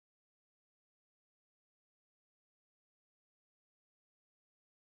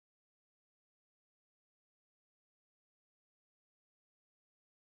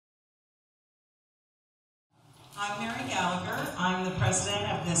I'm Mary Gallagher. I'm the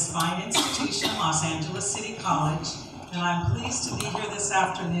president of this fine institution, Los Angeles City College, and I'm pleased to be here this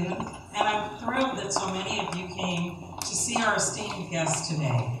afternoon, and I'm thrilled that so many of you came to see our esteemed guests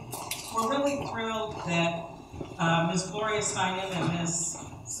today. We're really thrilled that Ms. Gloria Steinem and Ms.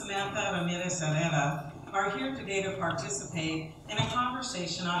 Samantha Ramirez-Herrera are here today to participate in a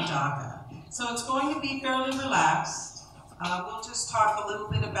conversation on DACA. So it's going to be fairly relaxed. We'll just talk a little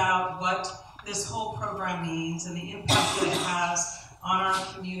bit about what this whole program means and the impact that it has on our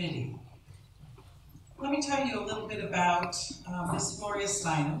community. Let me tell you a little bit about Ms. Gloria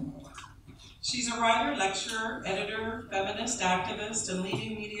Steinem. She's a writer, lecturer, editor, feminist, activist, and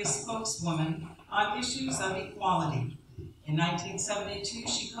leading media spokeswoman on issues of equality. In 1972,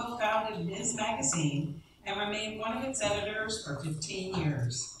 she co-founded Ms. Magazine and remained one of its editors for 15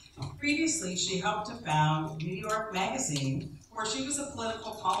 years. Previously, she helped to found New York Magazine, where she was a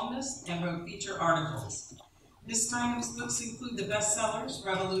political columnist and wrote feature articles. Ms. Steinem's books include the bestsellers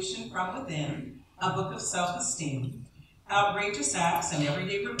Revolution from Within, a book of self-esteem, Outrageous Acts and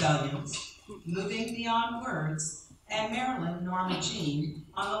Everyday Rebellions, Moving Beyond Words, and Marilyn Norma Jean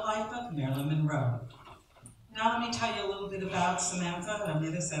on the life of Marilyn Monroe. Now let me tell you a little bit about Samantha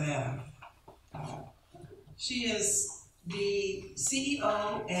Ramirez-Herrera. She is the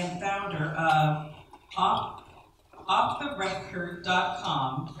CEO and founder of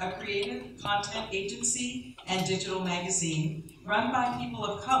OffTheRecord.com, a creative content agency and digital magazine run by people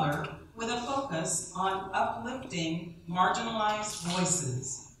of color with a focus on uplifting marginalized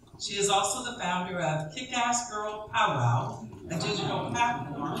voices. She is also the founder of Kick-Ass Girl Powwow, a digital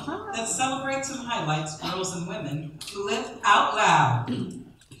platform that celebrates and highlights girls and women who live out loud.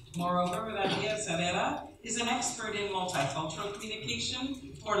 Moreover, Ramirez-Herrera is an expert in multicultural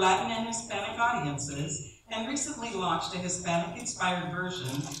communication for Latin and Hispanic audiences, and recently launched a Hispanic-inspired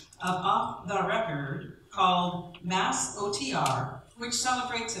version of Off the Record called Mass OTR, which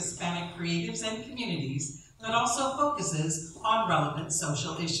celebrates Hispanic creatives and communities, but also focuses on relevant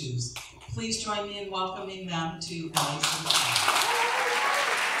social issues. Please join me in welcoming them to LACC.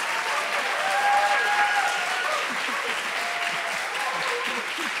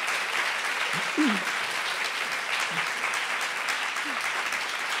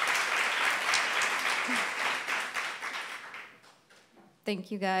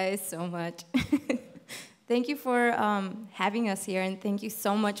 Thank you guys so much. Thank you for having us here, and thank you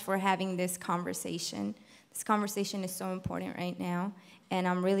so much for having this conversation. This conversation is so important right now, and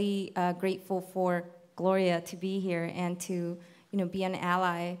I'm really grateful for Gloria to be here and to be an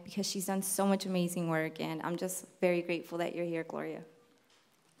ally, because she's done so much amazing work, and I'm just very grateful that you're here, Gloria.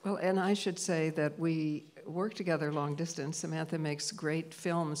 Well, and I should say that we work together long distance. Samantha makes great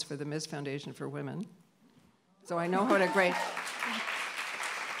films for the Ms. Foundation for Women, so I know what a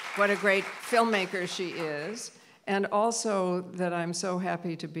great filmmaker she is, and also that I'm so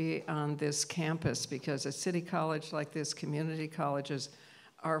happy to be on this campus, because a city college like this, community colleges,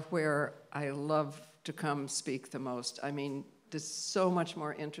 are where I love to come speak the most. I mean, this is so much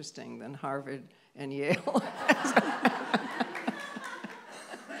more interesting than Harvard and Yale.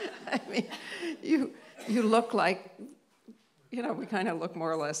 I mean, you look like, we kind of look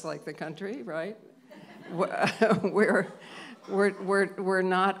more or less like the country, right? We're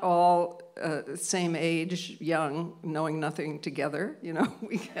not all same age, young, knowing nothing together.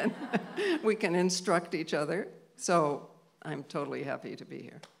 We can instruct each other. So I'm totally happy to be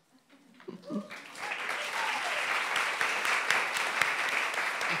here.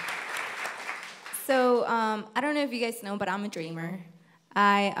 So I don't know if you guys know, but I'm a dreamer.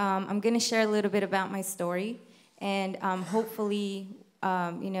 I'm going to share a little bit about my story, and hopefully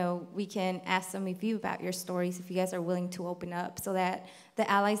we can ask some of you about your stories if you guys are willing to open up, so that the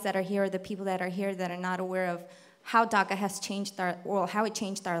allies that are here, the people that are here that are not aware of how DACA has changed how it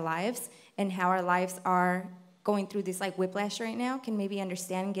changed our lives and how our lives are going through this whiplash right now, can maybe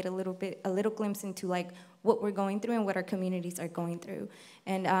understand and get a little glimpse into what we're going through and what our communities are going through.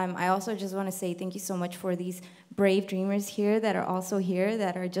 And I also just want to say thank you so much for these brave dreamers here that are also here,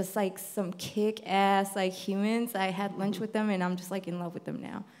 that are just some kick-ass humans. I had lunch with them, and I'm just in love with them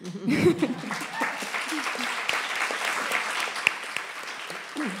now.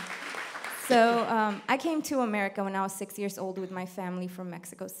 So I came to America when I was 6 years old with my family from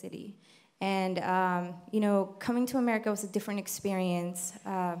Mexico City. And coming to America was a different experience.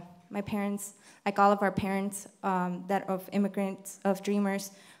 My parents, like all of our parents that of immigrants, of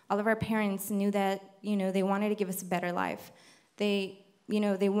dreamers, all of our parents knew that, they wanted to give us a better life. They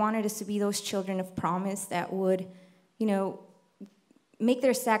wanted us to be those children of promise that would, make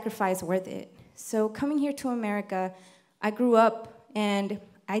their sacrifice worth it. So coming here to America, I grew up and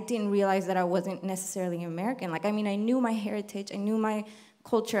I didn't realize that I wasn't necessarily American. Like, I mean, I knew my heritage, I knew my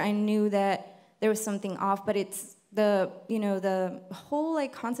culture, I knew that there was something off, but it's the whole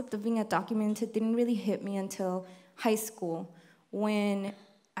like concept of being undocumented didn't really hit me until high school, when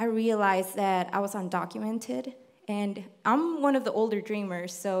I realized that I was undocumented. And I'm one of the older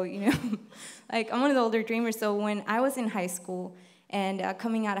dreamers, so, like, I'm one of the older dreamers, so when I was in high school and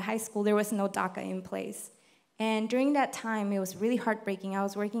coming out of high school, there was no DACA in place. And during that time, it was really heartbreaking. I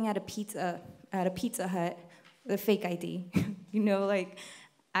was working at a Pizza Hut with a fake ID. Like,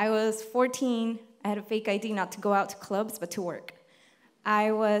 I was 14, I had a fake ID not to go out to clubs, but to work.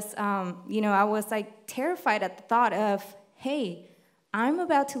 I was, I was like terrified at the thought of, hey, I'm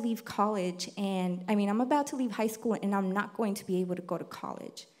about to leave college, and I'm about to leave high school, and I'm not going to be able to go to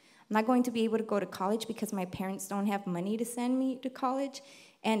college. I'm not going to be able to go to college because my parents don't have money to send me to college,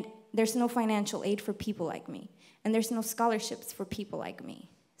 and there's no financial aid for people like me, and there's no scholarships for people like me.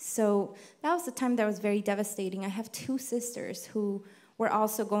 So that was the time that was very devastating. I have 2 sisters who were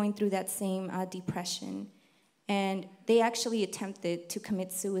also going through that same depression, and they actually attempted to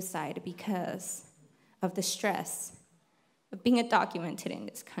commit suicide because of the stress of being undocumented in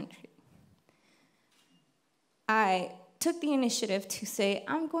this country. I took the initiative to say,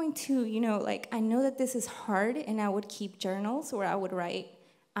 I'm going to, I know that this is hard, and I would keep journals where I would write,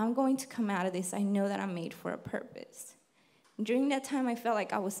 I'm going to come out of this. I know that I'm made for a purpose. And during that time, I felt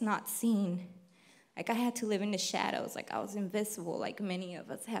like I was not seen. Like I had to live in the shadows, like I was invisible, like many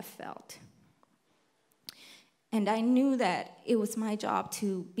of us have felt. And I knew that it was my job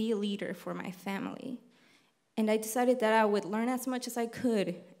to be a leader for my family. And I decided that I would learn as much as I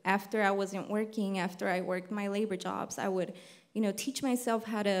could after I wasn't working, after I worked my labor jobs. I would, teach myself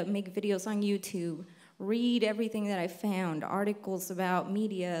how to make videos on YouTube, read everything that I found, articles about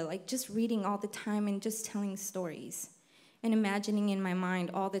media, like just reading all the time and just telling stories and imagining in my mind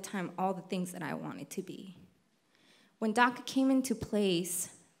all the time all the things that I wanted to be. When DACA came into place,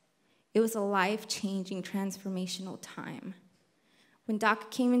 it was a life-changing, transformational time. When DACA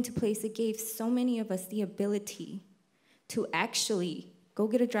came into place, it gave so many of us the ability to actually go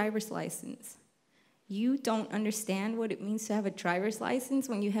get a driver's license. You don't understand what it means to have a driver's license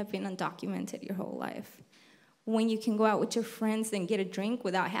when you have been undocumented your whole life. When you can go out with your friends and get a drink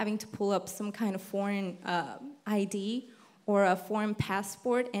without having to pull up some kind of foreign ID or a foreign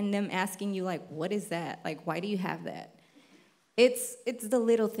passport and them asking you, like, what is that? Like, why do you have that? It's the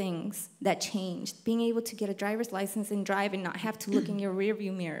little things that changed. Being able to get a driver's license and drive and not have to look in your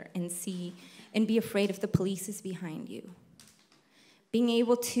rearview mirror and see and be afraid if the police is behind you. Being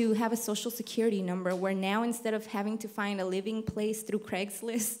able to have a social security number where now instead of having to find a living place through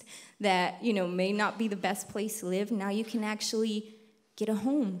Craigslist that, may not be the best place to live, now you can actually get a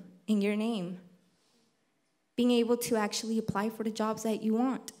home in your name. Being able to actually apply for the jobs that you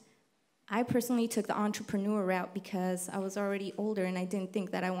want. I personally took the entrepreneur route because I was already older and I didn't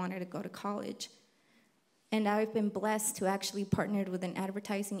think that I wanted to go to college. And I've been blessed to actually partnered with an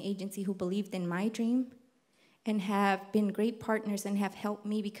advertising agency who believed in my dream and have been great partners and have helped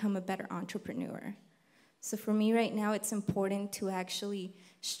me become a better entrepreneur. So for me right now, it's important to actually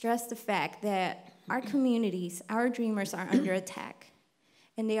stress the fact that our communities, our dreamers are under attack.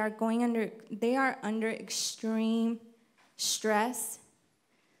 And they are under extreme stress.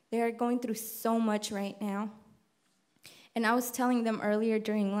 They are going through so much right now. And I was telling them earlier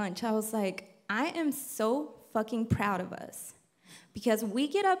during lunch, I was like, I am so fucking proud of us. Because we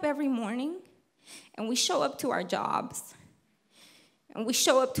get up every morning and we show up to our jobs. And we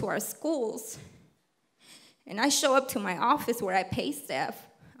show up to our schools. And I show up to my office where I pay staff.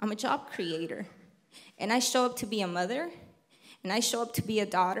 I'm a job creator. And I show up to be a mother. And I show up to be a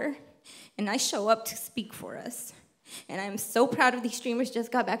daughter. And I show up to speak for us. And I'm so proud of these streamers.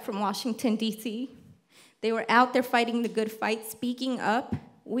 Just got back from Washington, D.C. They were out there fighting the good fight, speaking up.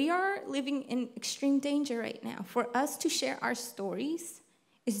 We are living in extreme danger right now. For us to share our stories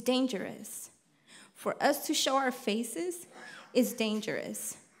is dangerous. For us to show our faces is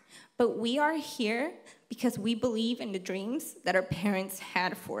dangerous. But we are here because we believe in the dreams that our parents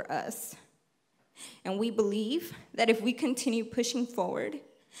had for us. And we believe that if we continue pushing forward,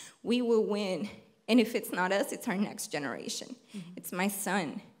 we will win. And if it's not us, it's our next generation. Mm-hmm. It's my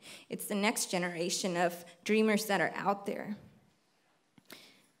son. It's the next generation of dreamers that are out there.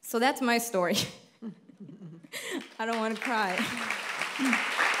 So that's my story. I don't want to cry.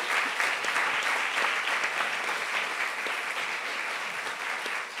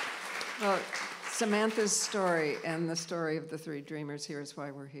 Well, Samantha's story and the story of the 3 dreamers, here is why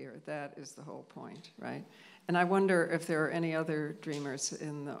we're here. That is the whole point, right? And I wonder if there are any other dreamers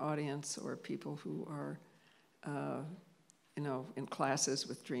in the audience or people who are in classes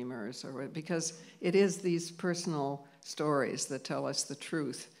with dreamers, because it is these personal stories that tell us the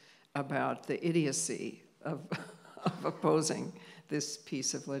truth about the idiocy of opposing this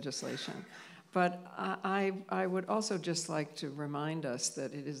piece of legislation. But I would also just like to remind us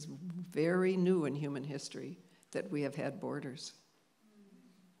that it is very new in human history that we have had borders.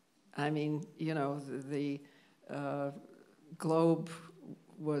 I mean, the globe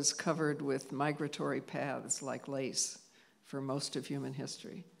was covered with migratory paths like lace for most of human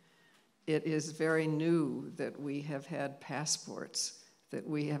history. It is very new that we have had passports, that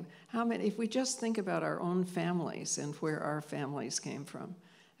we have, if we just think about our own families and where our families came from.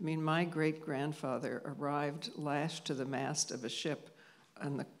 I mean, my great-grandfather arrived lashed to the mast of a ship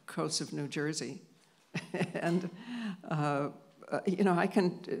on the coast of New Jersey. And,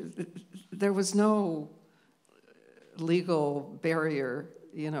 there was no legal barrier.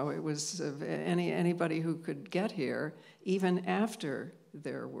 It was anybody who could get here, even after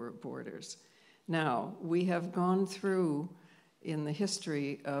there were borders. Now, we have gone through, in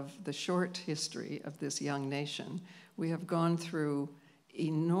the short history of this young nation, we have gone through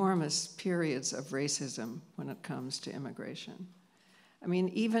enormous periods of racism when it comes to immigration. I mean,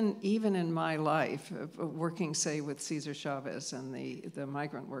 even in my life, working, say, with Cesar Chavez and the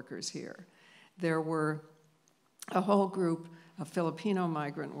migrant workers here, there were a whole group of Filipino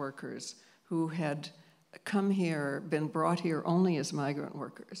migrant workers who had come here, been brought here only as migrant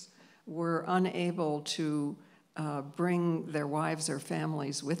workers, were unable to bring their wives or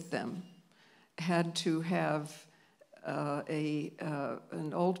families with them, had to have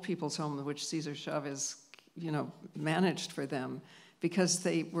an old people's home, which Cesar Chavez, managed for them, because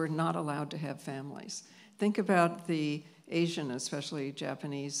they were not allowed to have families. Think about the Asian, especially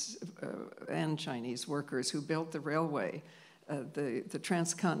Japanese and Chinese workers who built the railway, the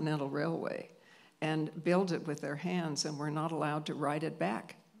transcontinental railway, and built it with their hands and were not allowed to ride it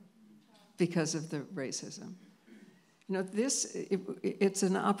back because of the racism. It's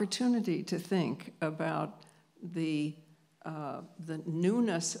an opportunity to think about the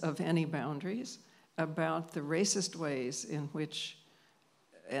newness of any boundaries, about the racist ways in which,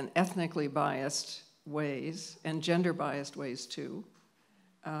 and ethnically biased ways, and gender-biased ways too,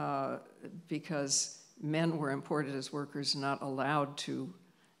 because men were imported as workers, not allowed to,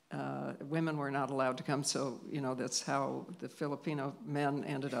 women were not allowed to come, so that's how the Filipino men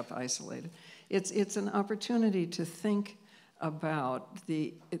ended up isolated. It's an opportunity to think about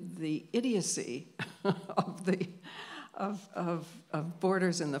the idiocy of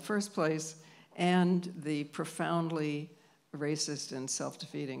borders in the first place, and the profoundly racist and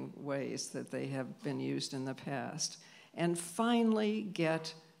self-defeating ways that they have been used in the past, and finally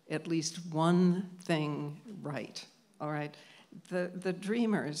get at least one thing right, all right? The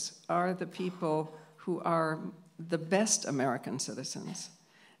dreamers are the people who are the best American citizens.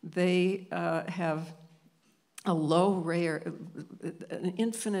 They have a an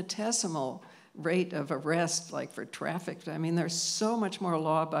infinitesimal rate of arrest, like for traffic. I mean, they're so much more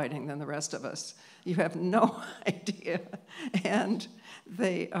law-abiding than the rest of us. You have no idea. And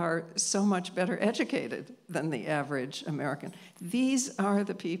they are so much better educated than the average American. These are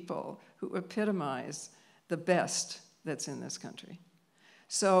the people who epitomize the best that's in this country.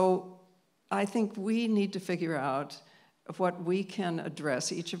 So I think we need to figure out what we can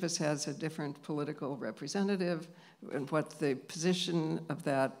address. Each of us has a different political representative, and what the position of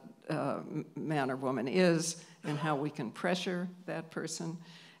that man or woman is, and how we can pressure that person.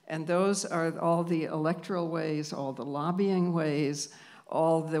 And those are all the electoral ways, all the lobbying ways,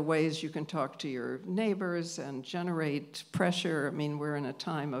 all the ways you can talk to your neighbors and generate pressure. I mean, we're in a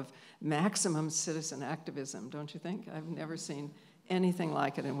time of maximum citizen activism, don't you think? I've never seen anything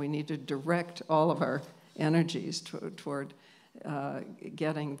like it, and we need to direct all of our energies toward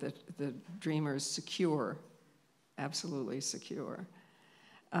getting the dreamers secure, absolutely secure.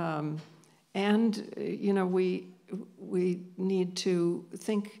 We need to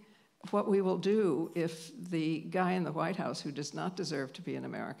think what we will do if the guy in the White House who does not deserve to be an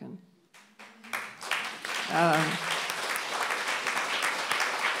American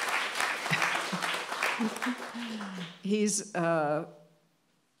he's not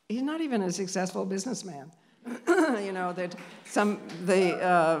even a successful businessman. That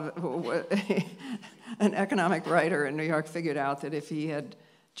an economic writer in New York figured out that if he had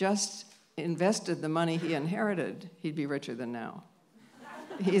just invested the money he inherited, he'd be richer than now.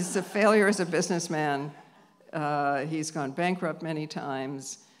 He's a failure as a businessman. He's gone bankrupt many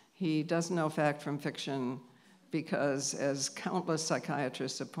times. He doesn't know fact from fiction because, as countless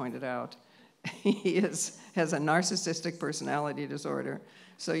psychiatrists have pointed out, he has a narcissistic personality disorder.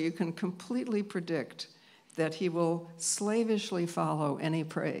 So you can completely predict that he will slavishly follow any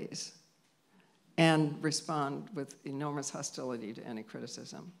praise and respond with enormous hostility to any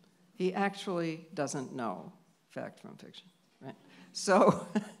criticism. He actually doesn't know fact from fiction, right? So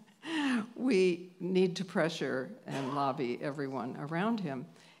we need to pressure and lobby everyone around him.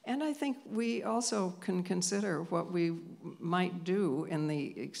 And I think we also can consider what we might do in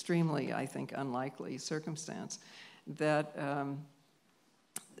the extremely, I think, unlikely circumstance that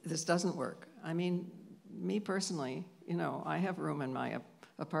this doesn't work. I mean, me personally, you know, I have room in my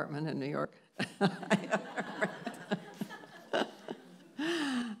apartment in New York.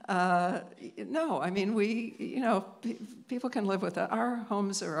 No, I mean, we, you know, people can live with that. Our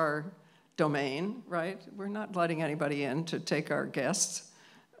homes are our domain, right? We're not letting anybody in to take our guests.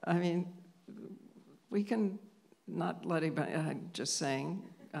 I mean, we can not let anybody, I'm just saying,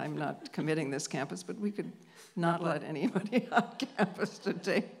 I'm not committing this campus, but we could not let anybody on campus to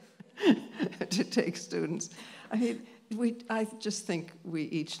take students. I mean, I just think we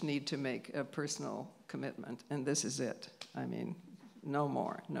each need to make a personal commitment, and this is it. I mean, no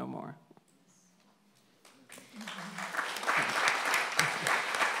more, no more.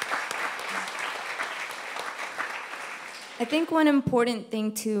 I think one important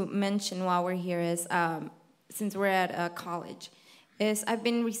thing to mention while we're here is, since we're at college, is I've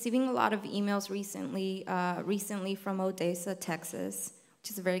been receiving a lot of emails recently from Odessa, Texas, which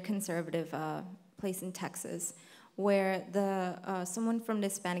is a very conservative place in Texas, where someone from the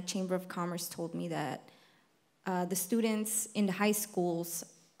Hispanic Chamber of Commerce told me that the students in the high schools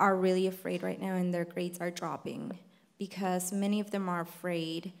are really afraid right now and their grades are dropping because many of them are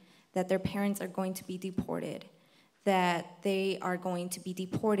afraid that their parents are going to be deported, that they are going to be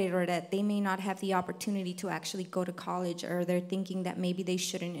deported, or that they may not have the opportunity to actually go to college, or they're thinking that maybe they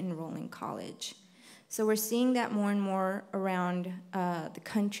shouldn't enroll in college. So we're seeing that more and more around the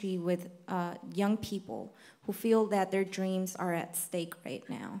country with young people who feel that their dreams are at stake right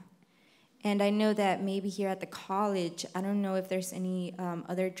now. And I know that maybe here at the college, I don't know if there's any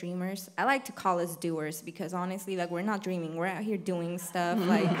other dreamers. I like to call us doers because honestly, like, we're not dreaming. We're out here doing stuff.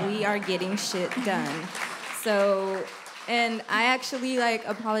 Like, we are getting shit done. So, and I actually, like,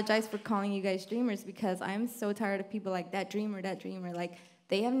 apologize for calling you guys dreamers because I'm so tired of people like that dreamer. Like,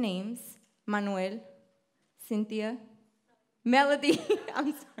 they have names. Manuel, Cynthia, Melody.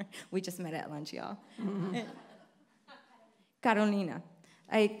 I'm sorry. We just met at lunch, y'all. Carolina.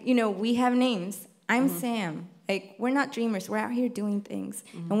 Like, you know, we have names. I'm Sam. Like, we're not dreamers. We're out here doing things.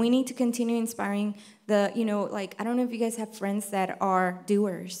 And we need to continue inspiring the, you know, like, I don't know if you guys have friends that are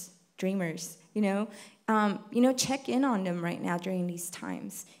doers, dreamers, you know. Check in on them right now during these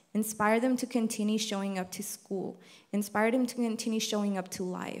times. Inspire them to continue showing up to school. Inspire them to continue showing up to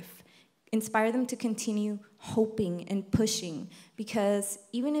life. Inspire them to continue hoping and pushing. Because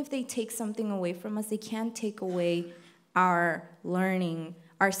even if they take something away from us, they can't take away our learning,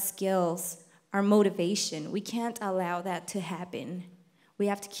 our skills, our motivation. We can't allow that to happen. We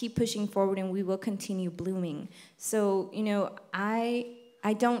have to keep pushing forward and we will continue blooming. So, you know, I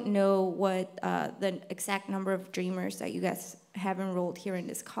don't know what the exact number of dreamers that you guys have enrolled here in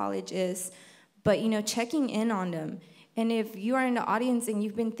this college is, but, you know, checking in on them. And if you are in the audience and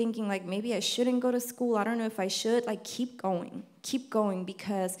you've been thinking, like, maybe I shouldn't go to school, I don't know if I should, like, keep going,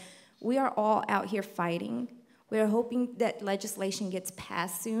 because we are all out here fighting. We are hoping that legislation gets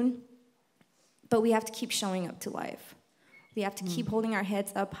passed soon, but we have to keep showing up to life. We have to keep holding our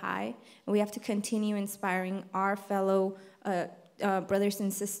heads up high, and we have to continue inspiring our fellow brothers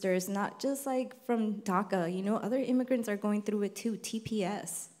and sisters, not just like from DACA, you know, other immigrants are going through it too,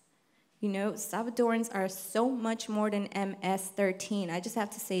 TPS. You know, Salvadorans are so much more than MS-13. I just have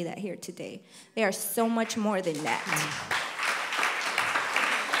to say that here today. They are so much more than that.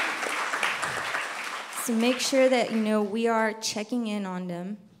 So make sure that, you know, we are checking in on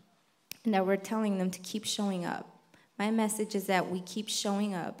them and that we're telling them to keep showing up. My message is that we keep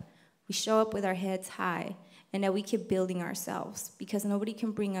showing up. We show up with our heads high, and that we keep building ourselves, because nobody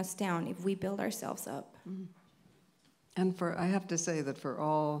can bring us down if we build ourselves up. And I have to say that for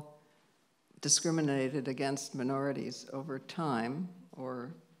all discriminated against minorities over time,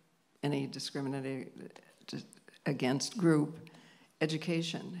 or any discriminated against group,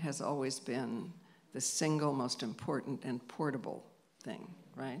 education has always been the single most important and portable thing,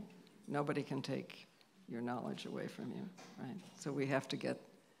 right? Nobody can take your knowledge away from you, right? So we have to get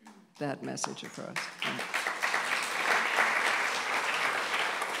that message across.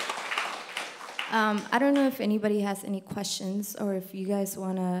 I don't know if anybody has any questions, or if you guys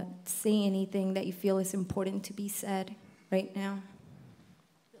want to say anything that you feel is important to be said right now.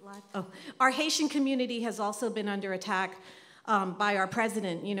 Oh, our Haitian community has also been under attack by our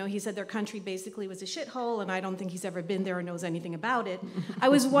president. You know, he said their country basically was a shithole, and I don't think he's ever been there or knows anything about it. I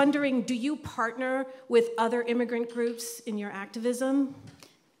was wondering, do you partner with other immigrant groups in your activism?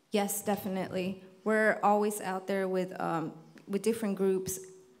 Yes, definitely. We're always out there with different groups.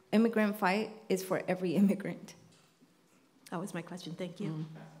 Immigrant Fight is for every immigrant. That was my question. Thank you.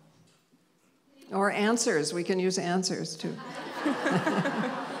 Or answers. We can use answers, too.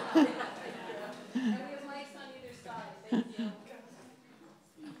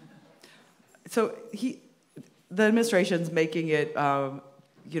 So the administration's making it,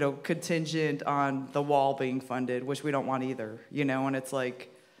 contingent on the wall being funded, which we don't want either, and it's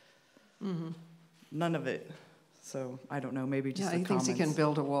like, none of it. So I don't know, maybe just the he comments. thinks he can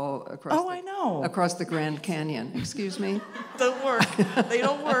build a wall across. I know. Across the Grand Canyon. Excuse me. Don't work. They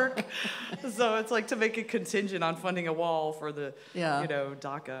don't work. So it's like to make it contingent on funding a wall for the,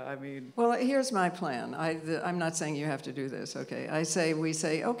 DACA. I mean. Well, here's my plan. I'm not saying you have to do this. Okay. We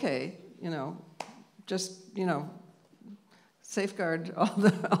say, okay, safeguard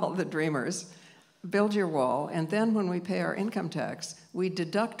all the dreamers. Build your wall, and then when we pay our income tax, we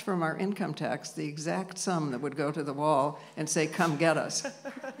deduct from our income tax the exact sum that would go to the wall and say, come get us.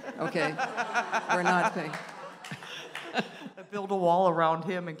 Okay? We're not paying. Build a wall around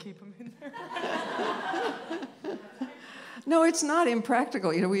him and keep him in there. No, it's not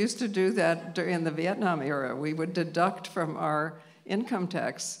impractical. We used to do that during the Vietnam era. We would deduct from our income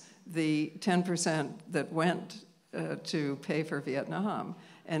tax the 10% that went to pay for Vietnam,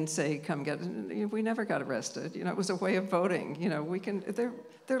 and say, come get it. We never got arrested. It was a way of voting. We can, there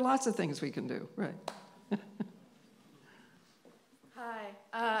are lots of things we can do, right?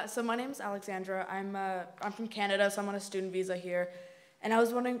 Hi, so my name is Alexandra. I'm from Canada, so I'm on a student visa here. And I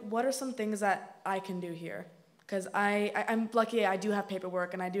was wondering, what are some things that I can do here? Because I'm lucky I do have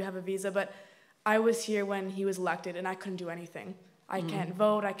paperwork and I do have a visa, but I was here when he was elected and I couldn't do anything. I can't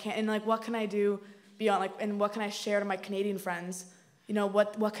vote, and what can I do beyond, and what can I share to my Canadian friends?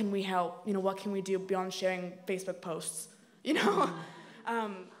 What can we help? What can we do beyond sharing Facebook posts? I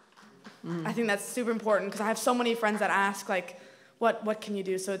think that's super important because I have so many friends that ask, what can you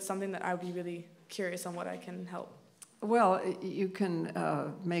do? So it's something that I would be really curious on what I can help. Well, you can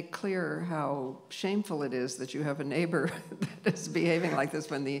make clear how shameful it is that you have a neighbor that is behaving like this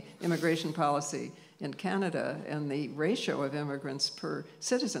when the immigration policy in Canada and the ratio of immigrants per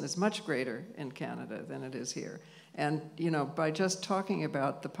citizen is much greater in Canada than it is here. And by just talking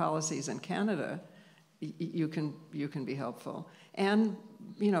about the policies in Canada, you can be helpful. And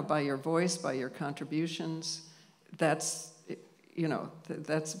by your voice, by your contributions, that's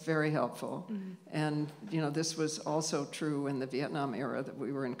very helpful. And this was also true in the Vietnam era, that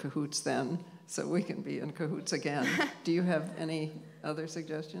we were in cahoots then, so we can be in cahoots again. Do you have any other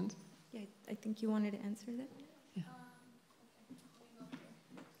suggestions? Yeah, I think you wanted to answer that. Yeah.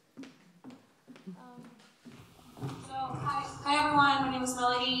 Hi everyone, my name is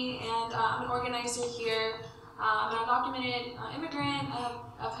Melody, and I'm an organizer here. I'm an undocumented immigrant.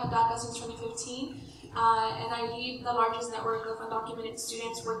 I've had DACA since 2015, and I lead the largest network of undocumented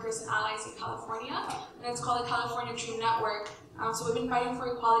students, workers, and allies in California, and it's called the California Dream Network. So we've been fighting for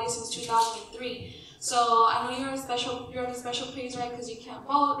equality since 2003. So I know you're in a special place, right, because you can't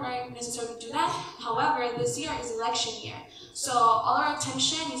vote, right, necessarily do that. However, this year is election year. So all our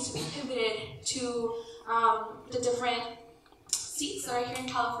attention needs to be pivoted to the different seats that are here in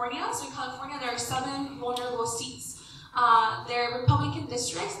California. So in California, there are 7 vulnerable seats. They're Republican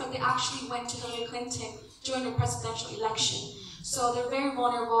districts, but they actually went to Hillary Clinton during the presidential election. So they're very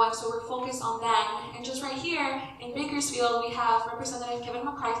vulnerable, and so we're focused on them. And just right here in Bakersfield, we have Representative Kevin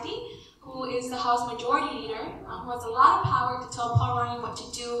McCarthy, who is the House Majority Leader, who has a lot of power to tell Paul Ryan what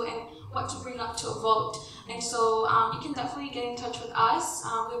to do and what to bring up to a vote. And so you can definitely get in touch with us.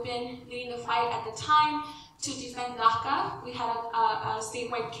 We've been leading the fight at the time to defend DACA. We had a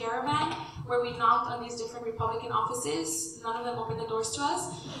statewide caravan where we knocked on these different Republican offices. None of them opened the doors to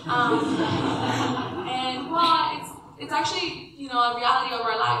us. And well, it's actually, a reality of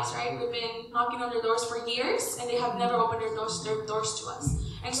our lives, right? We've been knocking on their doors for years, and they have never opened their doors to us.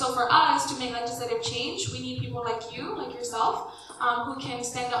 And so for us to make legislative change, we need people like you, like yourself, who can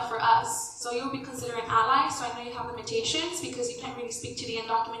stand up for us. So you'll be considered an ally, so I know you have limitations because you can't really speak to the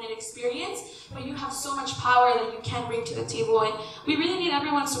undocumented experience, but you have so much power that you can bring to the table, and we really need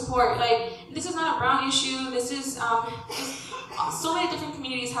everyone's support. This is not a brown issue, this is, so many different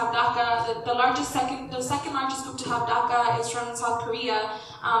communities have DACA. The second largest group to have DACA is from South Korea.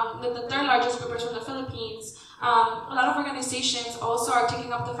 The third largest group is from the Philippines. A lot of organizations also are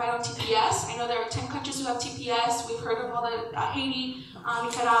taking up the fight on TPS. I know there are 10 countries who have TPS. We've heard of all the Haiti,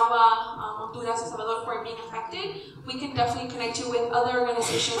 Nicaragua, Honduras, El Salvador who are being affected. We can definitely connect you with other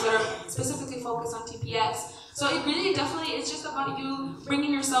organizations that are specifically focused on TPS. So it really definitely is just about you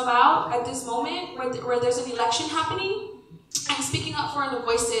bringing yourself out at this moment where there's an election happening and speaking up for the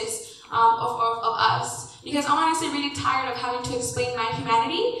voices of us. Because I'm honestly really tired of having to explain my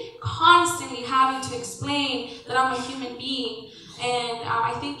humanity, constantly having to explain that I'm a human being. And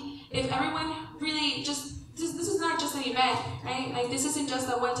I think if everyone really just, this is not just an event, right? Like this isn't just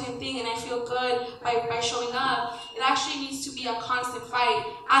a one-time thing and I feel good by showing up. It actually needs to be a constant fight.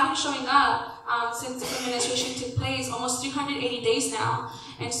 I've been showing up since this administration took place, almost 380 days now.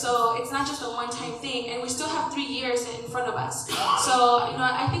 And so it's not just a one-time thing, and we still have 3 years in front of us. So,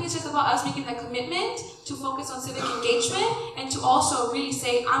 I think it's just about us making the commitment to focus on civic engagement and to also really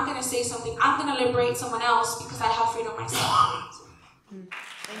say, I'm gonna say something, I'm gonna liberate someone else because I have freedom myself.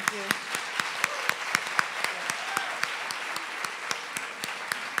 Thank you.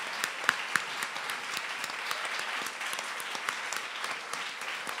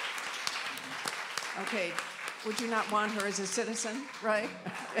 Okay, would you not want her as a citizen, right?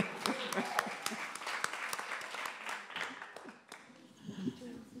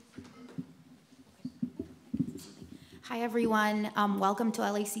 Hi everyone, welcome to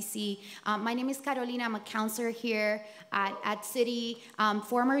LACC. My name is Carolina, I'm a counselor here at City,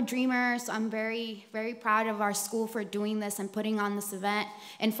 former dreamer, so I'm very, very proud of our school for doing this and putting on this event.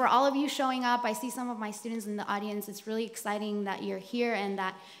 And for all of you showing up, I see some of my students in the audience, it's really exciting that you're here and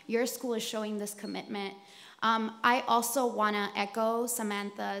that your school is showing this commitment. I also want to echo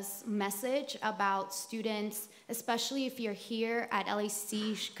Samantha's message about students, especially if you're here at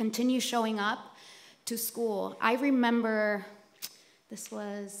LACC, continue showing up to school. I remember, this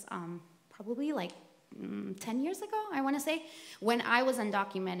was probably like 10 years ago, I want to say, when I was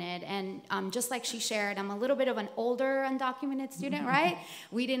undocumented. And just like she shared, I'm a little bit of an older undocumented student, right?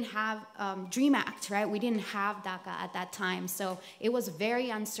 We didn't have DREAM Act, right? We didn't have DACA at that time. So it was very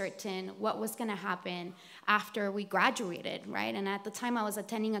uncertain what was going to happen after we graduated, right? And at the time I was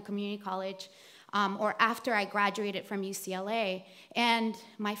attending a community college, or after I graduated from UCLA, and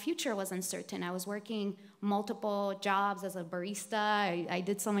my future was uncertain. I was working multiple jobs as a barista. I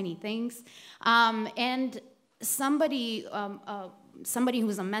did so many things. And somebody who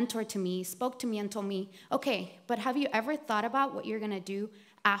was a mentor to me spoke to me and told me, okay, but have you ever thought about what you're gonna do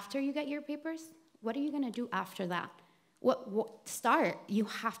after you get your papers? What are you gonna do after that? Start, you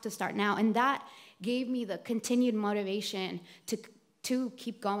have to start now. And that gave me the continued motivation to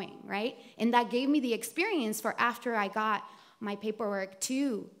keep going, right? And that gave me the experience for after I got my paperwork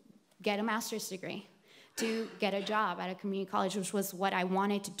to get a master's degree, to get a job at a community college, which was what I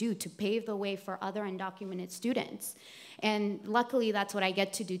wanted to do, to pave the way for other undocumented students. And luckily, that's what I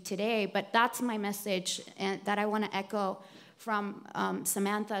get to do today, but that's my message and that I want to echo from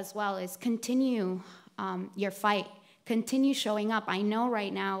Samantha as well, is continue your fight. Continue showing up. I know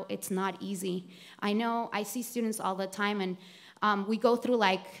right now it's not easy. I know I see students all the time, and we go through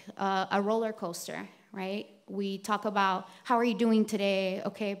like a roller coaster, right? We talk about, how are you doing today?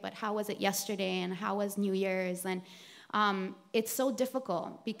 Okay, but how was it yesterday? And how was New Year's? And it's so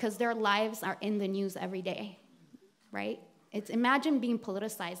difficult because their lives are in the news every day, right? Imagine being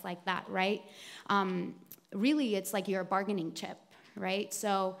politicized like that, right? Really, it's like you're a bargaining chip, right?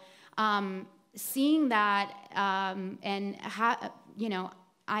 So seeing that and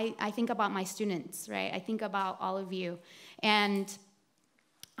I think about my students, right? I think about all of you. And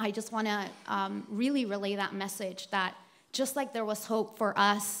I just want to really relay that message that just like there was hope for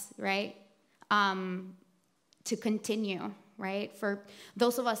us, right, to continue, right? For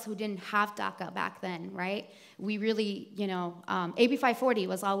those of us who didn't have DACA back then, right? We really, AB 540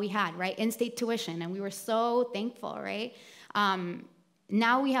 was all we had, right? In-state tuition, and we were so thankful, right?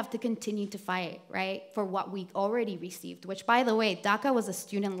 Now we have to continue to fight, right, for what we already received, which, by the way, DACA was a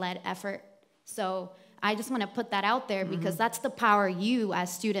student-led effort. So I just want to put that out there because that's the power you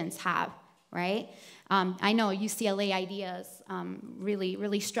as students have, right? I know UCLA Ideas, really,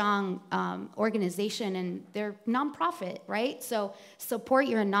 really strong organization, and they're nonprofit, right? So support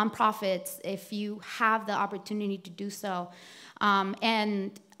your nonprofits if you have the opportunity to do so.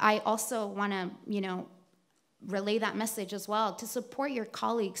 And I also want to, relay that message as well, to support your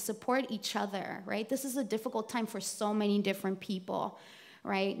colleagues, support each other, right? This is a difficult time for so many different people,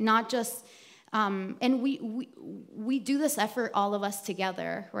 right? Not just And we do this effort, all of us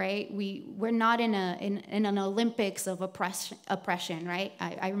together, right? We're not in an Olympics of oppression, right?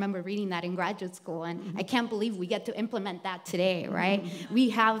 I remember reading that in graduate school, and I can't believe we get to implement that today, right? We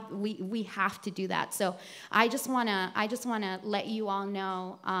have to do that. So I just wanna let you all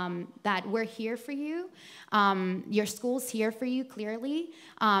know that we're here for you. Your school's here for you, clearly.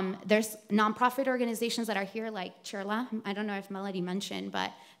 There's nonprofit organizations that are here, like Chirla. I don't know if Melody mentioned,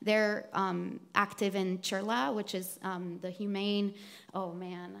 but they're active in Chirla, which is the humane,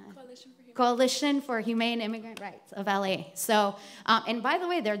 Coalition for Humane Immigrant Rights of LA. So, and by the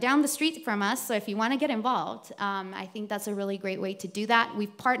way, they're down the street from us, so if you want to get involved, I think that's a really great way to do that.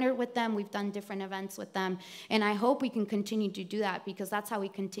 We've partnered with them, we've done different events with them, and I hope we can continue to do that because that's how we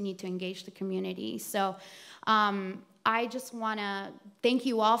continue to engage the community. So, I just want to thank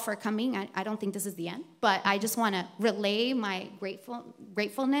you all for coming. I don't think this is the end, but I just want to relay my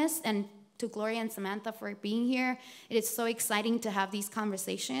gratefulness and to Gloria and Samantha for being here. It is so exciting to have these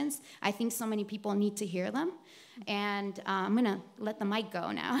conversations. I think so many people need to hear them. And I'm going to let the mic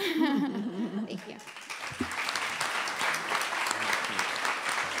go now. Thank you.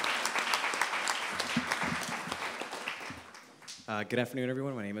 Good afternoon,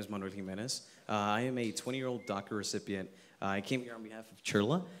 everyone. My name is Manuel Jimenez. I am a 20-year-old DACA recipient. I came here on behalf of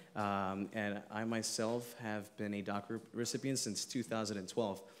Chirla, and I myself have been a DACA recipient since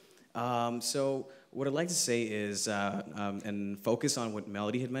 2012. So what I'd like to say is, and focus on what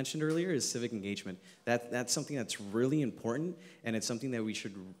Melody had mentioned earlier, is civic engagement. That's something that's really important, and it's something that we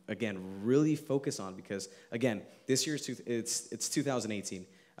should, again, really focus on because, again, this year it's 2018.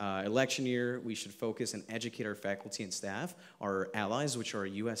 Election year, we should focus and educate our faculty and staff, our allies, which are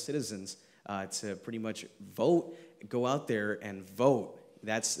U.S. citizens, to pretty much vote, go out there and vote.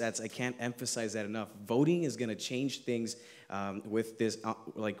 I can't emphasize that enough. Voting is going to change things with this,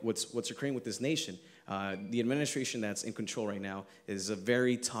 like what's occurring with this nation. The administration that's in control right now is a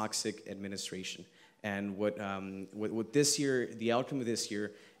very toxic administration. And what this year, the outcome of this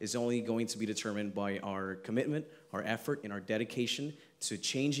year is only going to be determined by our commitment, our effort, and our dedication to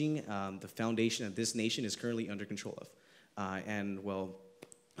changing the foundation that this nation is currently under control of. And well,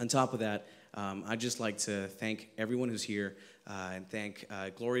 on top of that, I'd just like to thank everyone who's here and thank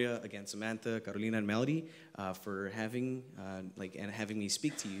Gloria, again, Samantha, Carolina, and Melody for having having me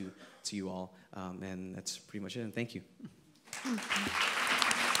speak to you all. And that's pretty much it. And thank you.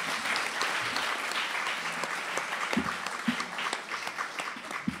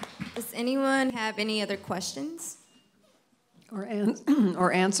 Does anyone have any other questions?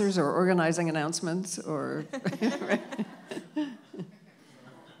 Or answers or organizing announcements or...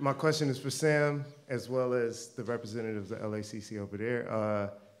 My question is for Sam, as well as the representatives of LACC over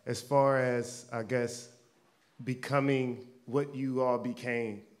there. As far as, I guess, becoming what you all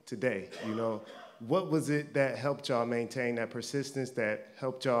became today, you know, what was it that helped y'all maintain that persistence, that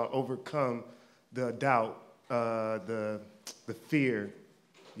helped y'all overcome the doubt, the fear?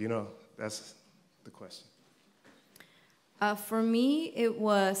 You know, that's the question. For me, it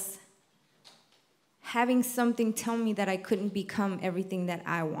was having something tell me that I couldn't become everything that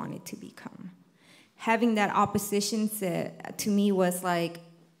I wanted to become. Having that opposition to me was like,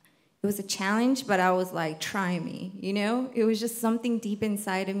 it was a challenge, but I was like, try me, you know? It was just something deep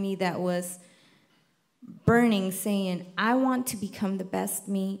inside of me that was burning, saying, I want to become the best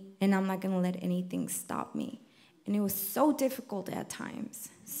me, and I'm not gonna let anything stop me. And it was so difficult at times,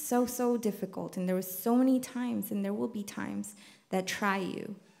 so difficult. And there were so many times, and there will be times that try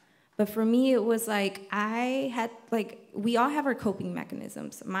you. But for me, it was like, we all have our coping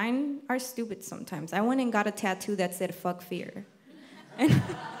mechanisms. Mine are stupid sometimes. I went and got a tattoo that said, fuck fear.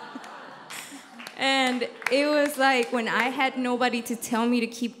 And it was like when I had nobody to tell me to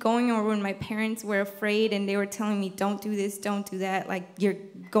keep going, or when my parents were afraid and they were telling me, don't do this, don't do that, like, you're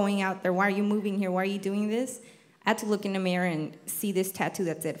going out there, why are you moving here, why are you doing this? I had to look in the mirror and see this tattoo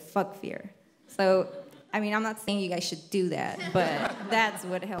that said, fuck fear. So, I mean, I'm not saying you guys should do that, but that's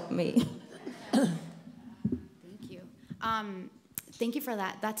what helped me. Thank you. Thank you for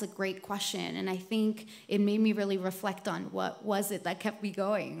that. That's a great question. And I think it made me really reflect on what was it that kept me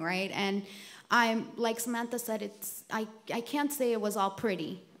going, right? And I'm, like Samantha said, I can't say it was all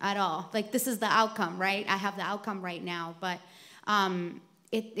pretty at all. Like, this is the outcome, right? I have the outcome right now, but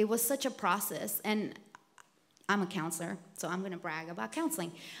it was such a process. And I'm a counselor, so I'm gonna brag about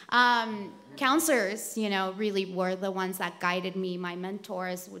counseling. Counselors, you know, really were the ones that guided me, my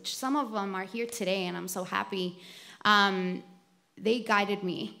mentors, which some of them are here today, and I'm so happy. they guided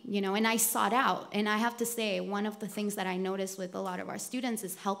me, you know, and I sought out. And I have to say, one of the things that I notice with a lot of our students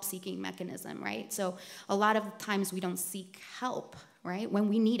is help-seeking mechanism, right? So a lot of times we don't seek help, right, when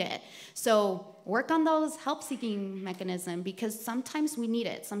we need it. So work on those help-seeking mechanism, because sometimes we need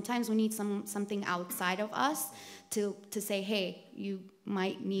it. Sometimes we need something outside of us to say, hey, you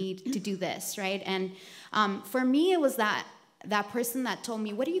might need to do this, right? And for me, it was that person that told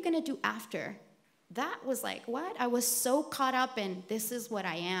me, what are you gonna do after? That was like, what? I was so caught up in, this is what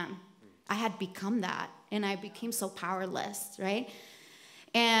I am. I had become that, and I became so powerless, right?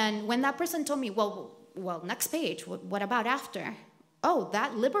 And when that person told me, well, next page, what about after? Oh,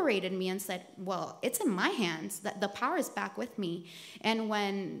 that liberated me and said, well, it's in my hands. The power is back with me. And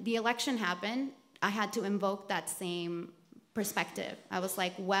when the election happened, I had to invoke that same perspective. I was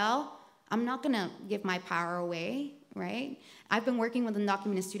like, well, I'm not gonna give my power away, right? I've been working with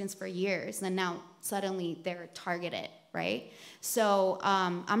undocumented students for years, and now suddenly they're targeted, right? So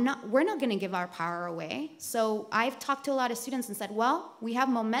we're not gonna give our power away. So I've talked to a lot of students and said, well, we have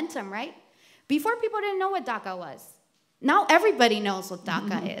momentum, right? Before, people didn't know what DACA was. Now everybody knows what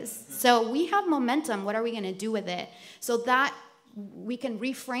DACA is. So we have momentum. What are we gonna do with it? So that we can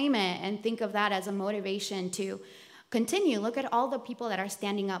reframe it and think of that as a motivation to continue. Look at all the people that are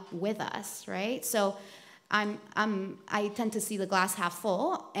standing up with us, right? So I tend to see the glass half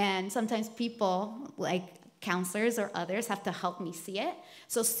full, and sometimes people, like counselors or others, have to help me see it.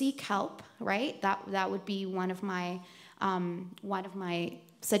 So seek help, right? That would be one of my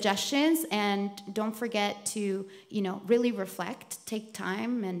suggestions. And don't forget to, you know, really reflect, take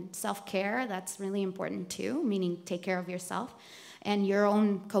time, and self-care. That's really important too, meaning take care of yourself and your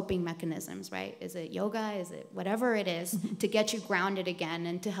own coping mechanisms, right? Is it yoga? Is it whatever it is to get you grounded again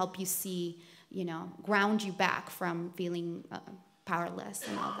and to help you see, you know, ground you back from feeling powerless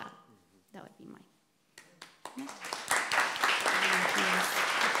and all that. That would be mine.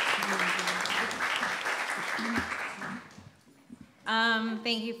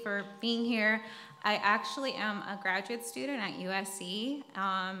 Thank you for being here. I actually am a graduate student at USC,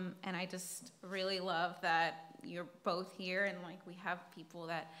 and I just really love that you're both here, and like we have people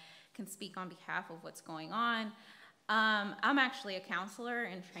that can speak on behalf of what's going on. I'm actually a counselor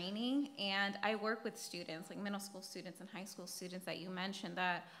in training, and I work with students, like middle school students and high school students that you mentioned,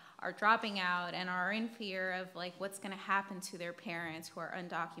 that are dropping out and are in fear of like what's gonna happen to their parents who are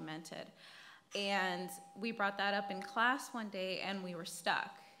undocumented. And we brought that up in class one day, and we were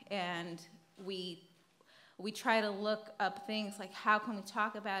stuck. And we try to look up things like, how can we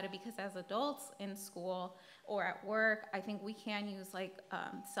talk about it? Because as adults in school or at work, I think we can use like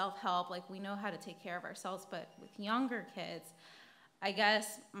self-help, like we know how to take care of ourselves, but with younger kids, I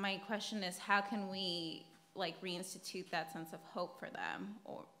guess my question is, how can we like reinstitute that sense of hope for them?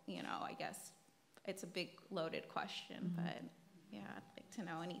 Or, you know, I guess it's a big loaded question, but yeah, I'd like to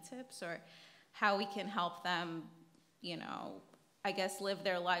know any tips or how we can help them, you know, I guess live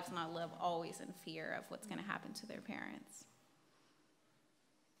their lives, not live always in fear of what's gonna happen to their parents.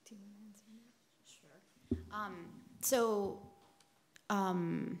 Do you want to answer that? Sure.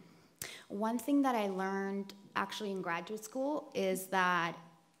 One thing that I learned actually in graduate school is that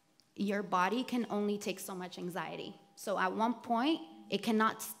your body can only take so much anxiety. So at one point, it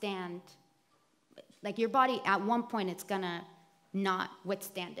cannot stand, like your body, at one point, it's gonna not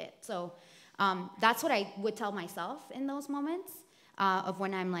withstand it. So that's what I would tell myself in those moments of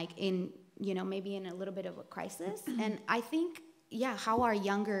when I'm like in, you know, maybe in a little bit of a crisis. And I think, yeah, how are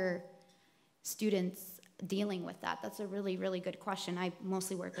younger students dealing with that? That's a really, really good question. I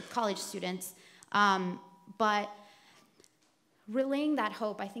mostly work with college students. But relaying that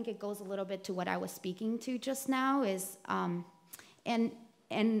hope, I think it goes a little bit to what I was speaking to just now is, and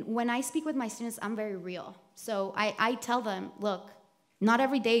when I speak with my students, I'm very real. So I tell them, look, not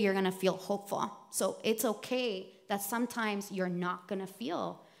every day you're gonna feel hopeful. So it's okay that sometimes you're not gonna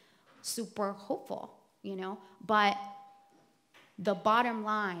feel super hopeful, you know? But the bottom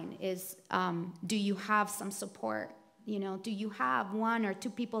line is, do you have some support? You know, do you have one or two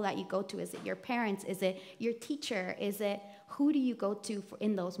people that you go to? Is it your parents? Is it your teacher? Is it, who do you go to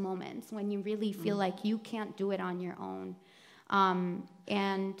in those moments when you really feel like you can't do it on your own? I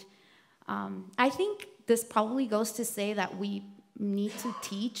think this probably goes to say that we need to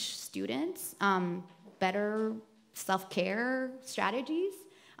teach students better self-care strategies.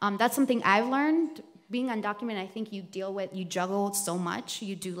 That's something I've learned. Being undocumented, I think you juggle so much.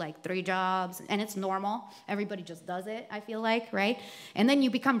 You do like 3 jobs, and it's normal. Everybody just does it, I feel like, right? And then you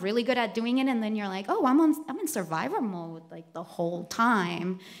become really good at doing it, and then you're like, oh, I'm in survivor mode like the whole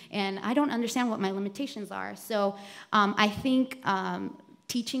time, and I don't understand what my limitations are. So I think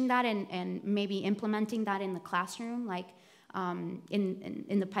teaching that and maybe implementing that in the classroom, like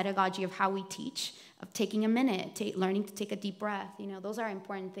in the pedagogy of how we teach, of taking a minute, learning to take a deep breath. You know, those are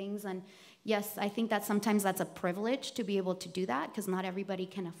important things. And yes, I think that sometimes that's a privilege to be able to do that because not everybody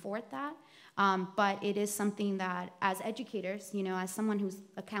can afford that. But it is something that as educators, you know, as someone who's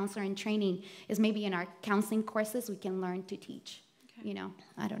a counselor in training, is maybe in our counseling courses we can learn to teach. Okay. You know,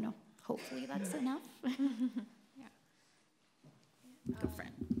 I don't know. Hopefully that's enough. Yeah. Go for it.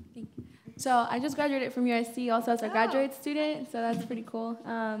 Thank you. So I just graduated from USC also as a graduate student, so that's pretty cool.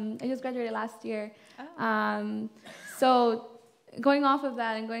 I just graduated last year. So going off of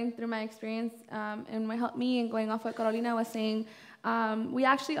that and going through my experience and what helped me and going off what Carolina was saying, we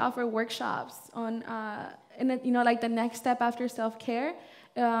actually offer workshops on, you know, like the next step after self-care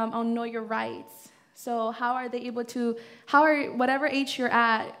on know your rights. So how are they able to, whatever age you're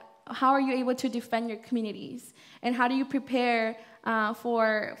at, how are you able to defend your communities? And how do you prepare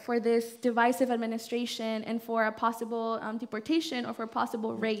for this divisive administration and for a possible deportation or for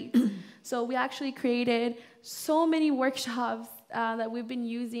possible rape? So we actually created so many workshops that we've been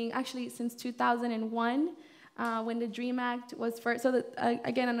using actually since 2001 when the DREAM Act was first. So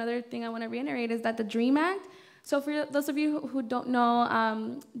again, another thing I want to reiterate is that the DREAM Act, so for those of you who don't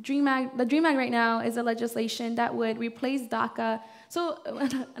know, the DREAM Act right now is a legislation that would replace DACA. So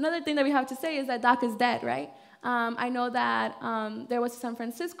another thing that we have to say is that DACA is dead, right? I know that there was a San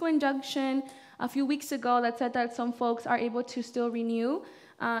Francisco injunction a few weeks ago that said that some folks are able to still renew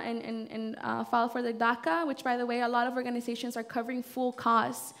and file for the DACA, which, by the way, a lot of organizations are covering full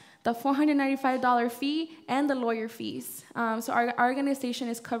costs, the $495 fee and the lawyer fees. So our organization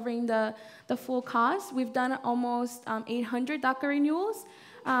is covering the full cost. We've done almost 800 DACA renewals.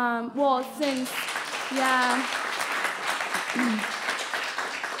 Well, since, yeah.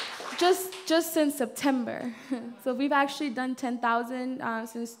 Just since September. So we've actually done 10,000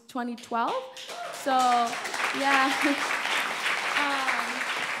 since 2012. So, yeah.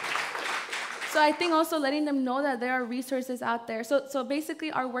 So I think also letting them know that there are resources out there. So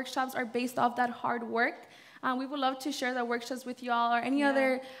basically our workshops are based off that hard work. We would love to share the workshops with y'all or any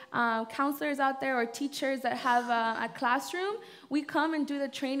other counselors out there or teachers that have a classroom. We come and do the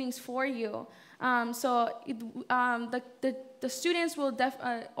trainings for you. The students will,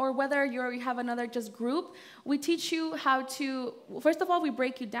 or whether you have another just group, we teach you how to, first of all, we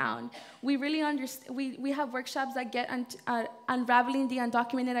break you down. We really understand, we have workshops that get unraveling the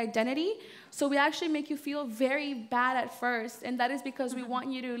undocumented identity. So we actually make you feel very bad at first, and that is because we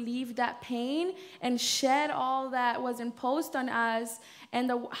want you to leave that pain and shed all that was imposed on us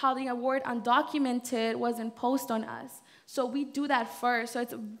and how the word undocumented was imposed on us. So we do that first. So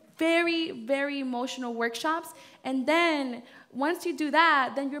it's very, very emotional workshops. And then once you do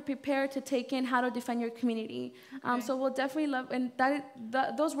that, then you're prepared to take in how to defend your community. Okay. So we'll definitely love, and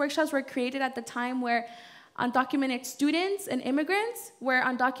those workshops were created at the time where undocumented students and immigrants were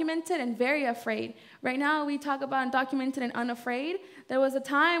undocumented and very afraid. Right now, we talk about undocumented and unafraid. There was a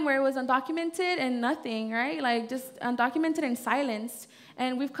time where it was undocumented and nothing, right? Like just undocumented and silenced.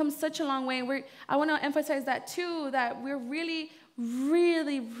 And we've come such a long way. I want to emphasize that too, that we're really,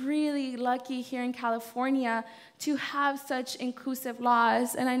 really, really lucky here in California to have such inclusive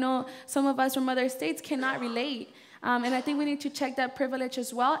laws. And I know some of us from other states cannot relate. And I think we need to check that privilege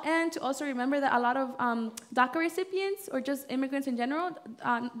as well, and to also remember that a lot of DACA recipients, or just immigrants in general,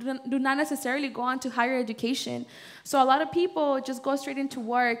 do not necessarily go on to higher education. So a lot of people just go straight into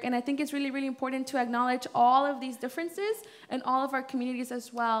work, and I think it's really, really important to acknowledge all of these differences in all of our communities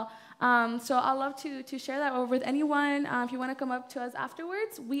as well. So I'd love to share that over with anyone. If you want to come up to us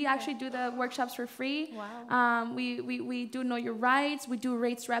afterwards, we actually do the workshops for free. Wow. We do Know Your Rights. We do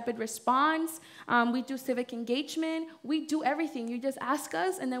Rates Rapid Response. We do civic engagement. We do everything. You just ask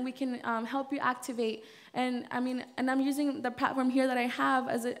us, and then we can help you activate. And I mean, and I'm using the platform here that I have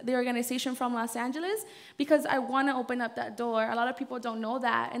as the organization from Los Angeles because I want to open up that door. A lot of people don't know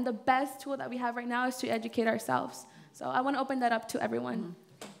that, and the best tool that we have right now is to educate ourselves. So I want to open that up to everyone. Mm-hmm.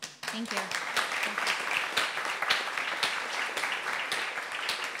 Thank you.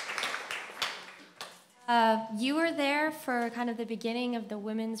 You were there for kind of the beginning of the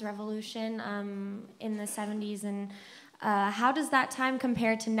women's revolution in the 70s, and how does that time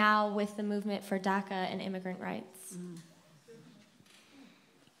compare to now with the movement for DACA and immigrant rights?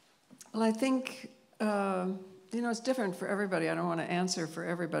 Well, I think, it's different for everybody. I don't want to answer for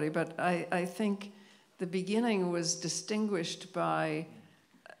everybody, but I think the beginning was distinguished by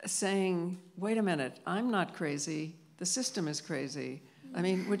saying, wait a minute, I'm not crazy, the system is crazy. I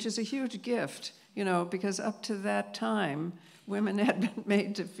mean, which is a huge gift, because up to that time, women had been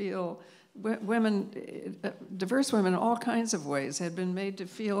made to feel, diverse women in all kinds of ways had been made to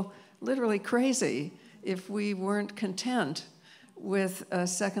feel literally crazy. if we weren't content with a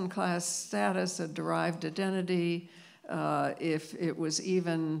second-class status, a derived identity, if it was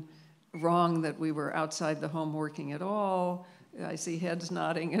even wrong that we were outside the home working at all. I see heads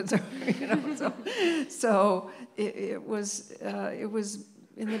nodding. You know, so it was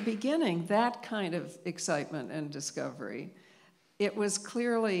in the beginning that kind of excitement and discovery. It was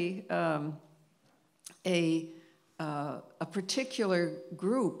clearly a particular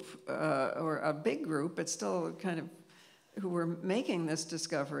group or a big group, but still kind of who were making this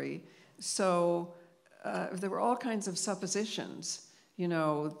discovery. So there were all kinds of suppositions, you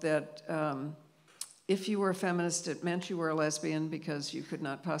know, that if you were a feminist, it meant you were a lesbian because you could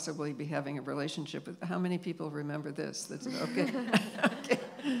not possibly be having a relationship with. How many people remember this? That's okay.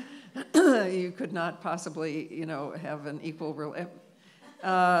 Okay. You could not possibly, you know, have an equal.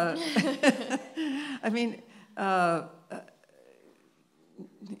 I mean.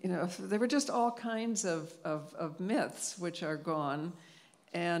 You know, there were just all kinds of myths which are gone.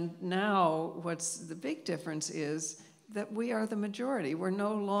 And now what's the big difference is that we are the majority. We're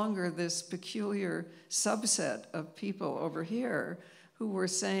no longer this peculiar subset of people over here who were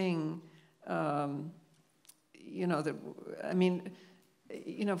saying, you know, that, I mean,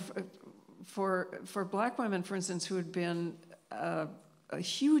 you know, for black women, for instance, who had been a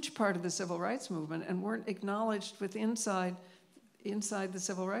huge part of the civil rights movement and weren't acknowledged with inside the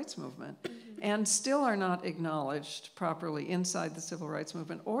civil rights movement, and still are not acknowledged properly inside the civil rights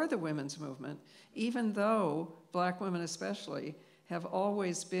movement or the women's movement, even though black women especially have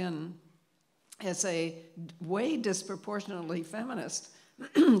always been, as a way disproportionately feminist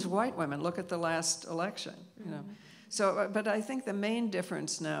to white women. Look at the last election, you know. So, but I think the main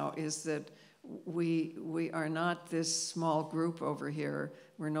difference now is that we are not this small group over here.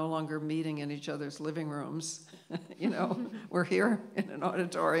 We're no longer meeting in each other's living rooms. You know, we're here in an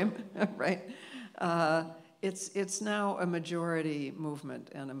auditorium, right? It's now a majority movement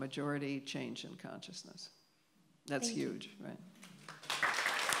and a majority change in consciousness. That's huge, right?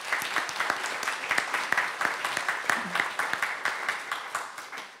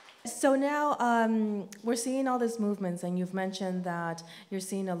 So now we're seeing all these movements, and you've mentioned that you're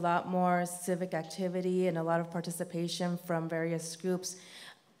seeing a lot more civic activity and a lot of participation from various groups.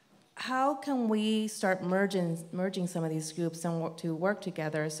 How can we start merging some of these groups and to work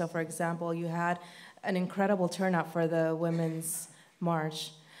together? So, for example, you had an incredible turnout for the Women's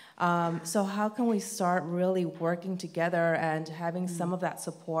March. So how can we start really working together and having some of that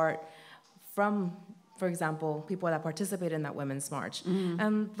support from, for example, people that participate in that Women's March,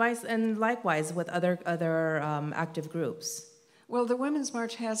 and likewise with other active groups? Well, the Women's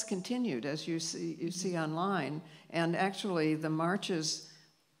March has continued, as you see online, and actually the marches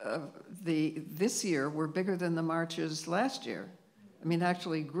this year were bigger than the marches last year. I mean,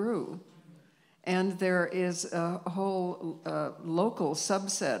 actually grew. And there is a whole local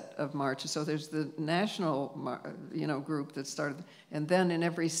subset of marches. So there's the national, group that started, and then in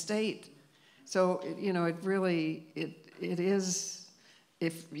every state. So it really is.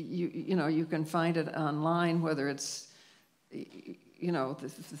 If you can find it online, whether it's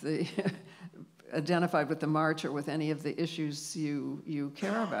the identified with the march or with any of the issues you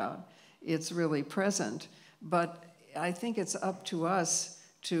care about, it's really present. But I think it's up to us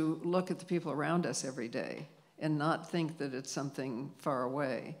to look at the people around us every day and not think that it's something far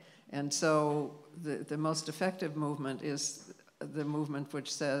away. And so the most effective movement is the movement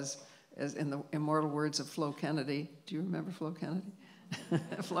which says, as in the immortal words of Flo Kennedy, do you remember Flo Kennedy?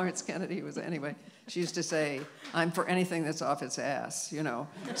 Florence Kennedy was, anyway, she used to say, I'm for anything that's off its ass,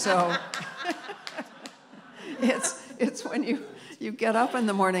 So it's when you get up in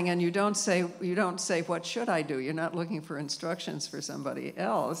the morning and you don't say, what should I do? You're not looking for instructions for somebody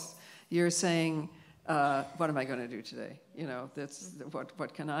else. You're saying, what am I going to do today? That's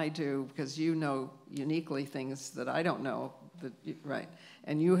what can I do? Because you know uniquely things that I don't know, right?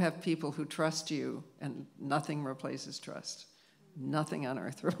 And you have people who trust you, and nothing replaces trust. Nothing on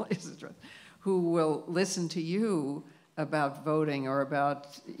earth replaces trust. Who will listen to you about voting or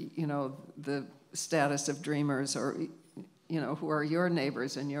about, the status of dreamers, or who are your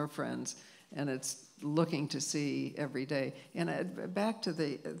neighbors and your friends, and it's looking to see every day. And back to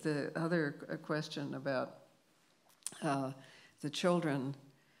the other question about the children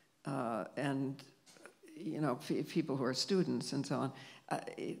and people who are students and so on.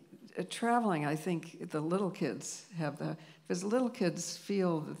 Traveling, I think the little kids have that, because little kids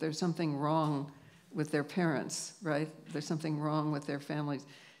feel that there's something wrong with their parents, right? There's something wrong with their families.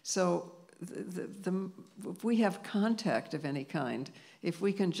 So if we have contact of any kind, if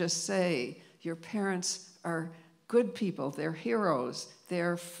we can just say, your parents are good people, they're heroes,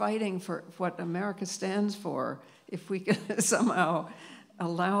 they're fighting for what America stands for. If we can somehow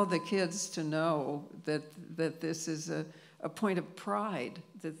allow the kids to know that this is a point of pride,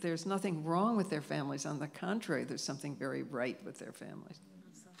 that there's nothing wrong with their families. On the contrary, there's something very right with their families.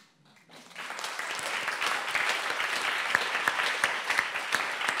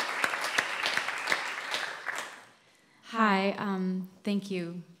 Hi, thank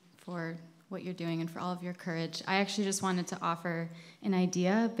you for what you're doing and for all of your courage. I actually just wanted to offer an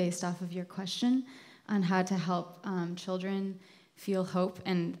idea based off of your question on how to help children feel hope,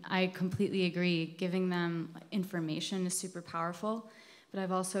 and I completely agree, giving them information is super powerful, but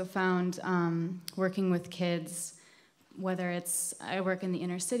I've also found working with kids, whether it's, I work in the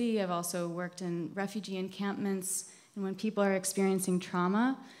inner city, I've also worked in refugee encampments, and when people are experiencing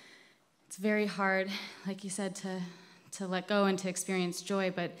trauma, it's very hard, like you said, to let go and to experience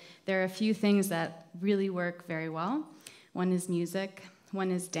joy, but there are a few things that really work very well. One is music, one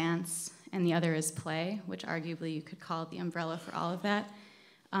is dance, and the other is play, which arguably you could call the umbrella for all of that.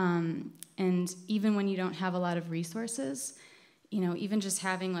 And even when you don't have a lot of resources, you know, even just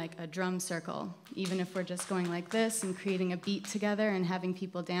having like a drum circle, even if we're just going like this and creating a beat together and having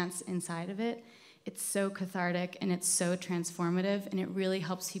people dance inside of it, it's so cathartic and it's so transformative, and it really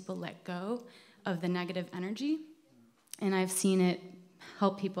helps people let go of the negative energy. And I've seen it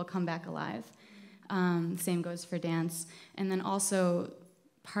help people come back alive. Same goes for dance. And then also,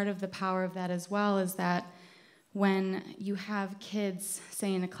 part of the power of that as well is that when you have kids,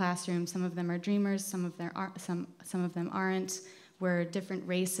 say in a classroom, some of them are dreamers, some of them aren't, we're different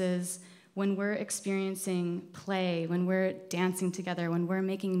races. When we're experiencing play, when we're dancing together, when we're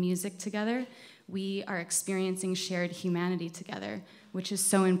making music together, we are experiencing shared humanity together, which is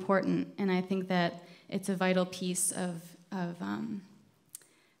so important. And I think that it's a vital piece of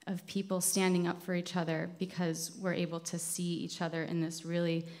people standing up for each other, because we're able to see each other in this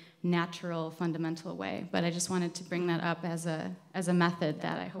really natural, fundamental way. But I just wanted to bring that up as a method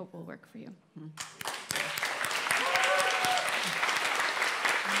that I hope will work for you.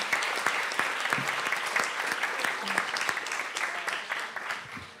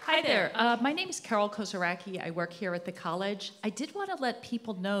 Hi there. My name is Carol Kozaraki. I work here at the college. I did want to let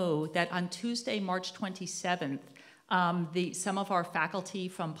people know that on Tuesday, March 27th, some of our faculty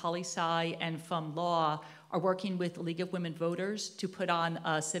from poli-sci and from law are working with the League of Women Voters to put on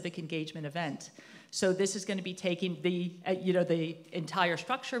a civic engagement event. So this is going to be taking the entire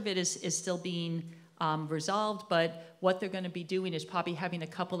structure of it is still being resolved, but what they're going to be doing is probably having a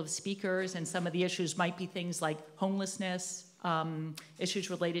couple of speakers, and some of the issues might be things like homelessness, issues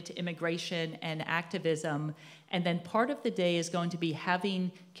related to immigration and activism. And then part of the day is going to be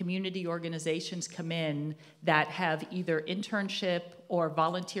having community organizations come in that have either internship or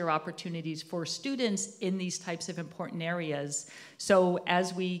volunteer opportunities for students in these types of important areas. So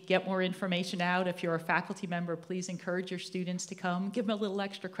as we get more information out, if you're a faculty member, please encourage your students to come. Give them a little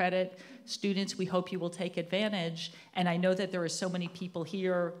extra credit. Students, we hope you will take advantage. And I know that there are so many people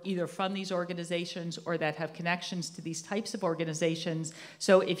here, either from these organizations or that have connections to these types of organizations.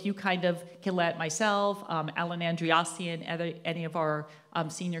 So if you kind of can let myself, Alan Andriasi, and any of our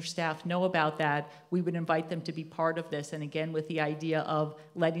senior staff know about that, we would invite them to be part of this. And again, with the idea of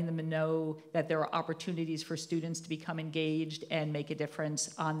letting them know that there are opportunities for students to become engaged and make a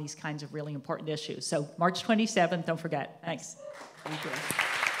difference on these kinds of really important issues. So March 27th, don't forget. Thanks. Thank you.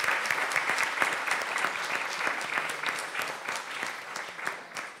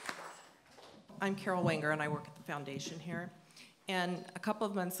 I'm Carol Wenger, and I work at the foundation here. And a couple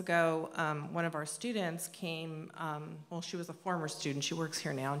of months ago, one of our students came, well, she was a former student, she works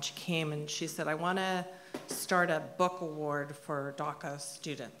here now, and she came and she said, I want to start a book award for DACA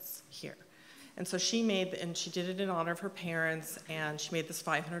students here. And so she did it in honor of her parents, and she made this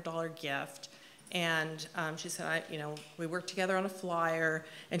 $500 gift. And she said, we worked together on a flyer,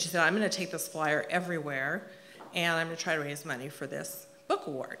 and she said, I'm going to take this flyer everywhere, and I'm going to try to raise money for this book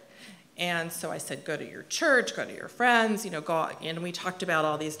award. And so I said, go to your church, go to your friends, go, and we talked about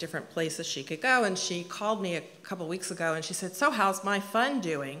all these different places she could go. And she called me a couple weeks ago and she said, so how's my fund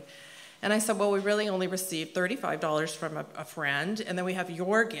doing? And I said, well, we really only received $35 from a friend, and then we have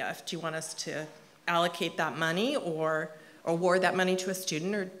your gift. Do you want us to allocate that money or award that money to a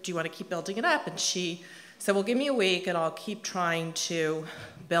student, or do you want to keep building it up? And she said, well, give me a week and I'll keep trying to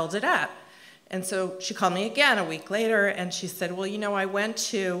build it up. And so she called me again a week later and she said, well, I went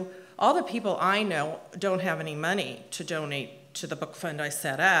to all the people I know don't have any money to donate to the book fund I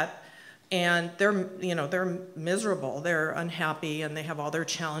set up, and they're miserable, they're unhappy, and they have all their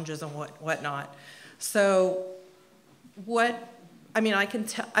challenges and whatnot. So what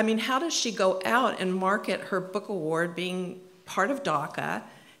how does she go out and market her book award being part of DACA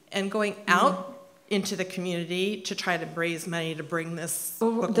and going out into the community to try to raise money to bring this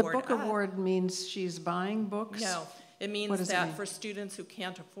book award The book up? award means she's buying books? No, it means that for students who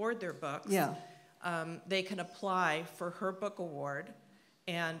can't afford their books, they can apply for her book award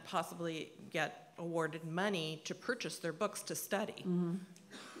and possibly get awarded money to purchase their books to study.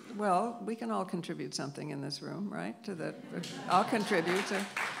 Well, we can all contribute something in this room, right? To that, I'll contribute.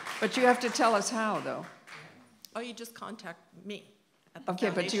 But you have to tell us how, though. Oh, you just contact me. Okay,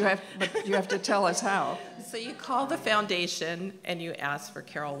 but you have to tell us how. So you call the foundation and you ask for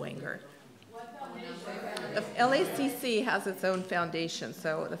Carol Wenger. The LACC has its own foundation,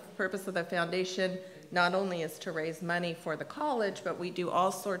 so the purpose of the foundation not only is to raise money for the college, but we do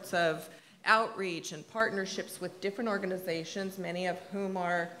all sorts of outreach and partnerships with different organizations, many of whom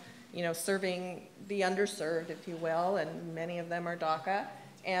are, serving the underserved, if you will, and many of them are DACA,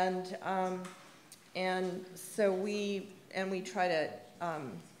 and so we try to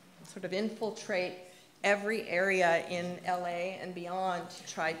sort of infiltrate every area in LA and beyond to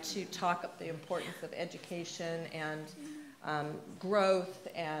try to talk up the importance of education and growth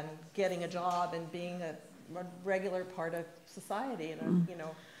and getting a job and being a regular part of society. And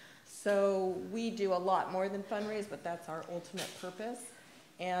so we do a lot more than fundraise, but that's our ultimate purpose.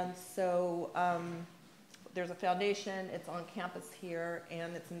 And so there's a foundation. It's on campus here,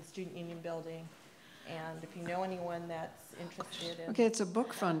 and it's in the Student Union building. And if you know anyone that's interested in... Okay, it's a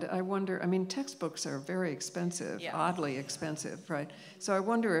book fund. I wonder, textbooks are very expensive, oddly expensive, right? So I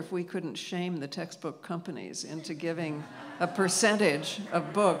wonder if we couldn't shame the textbook companies into giving a percentage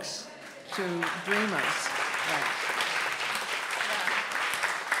of books to Dreamers. Right.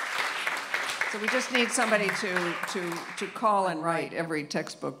 So we just need somebody to call and write every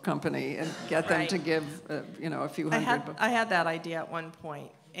textbook company and get them to give, a few hundred books. I had that idea at one point,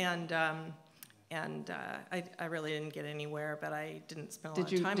 and I really didn't get anywhere, but I didn't spend a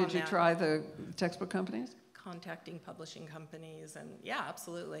lot of time on that. Did you try the textbook companies? Contacting publishing companies, and yeah,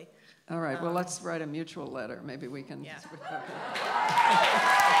 absolutely. All right, well, let's write a mutual letter. Maybe we can... Yeah.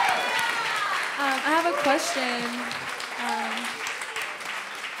 I have a question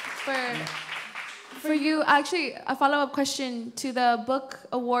for you. Actually, a follow-up question to the book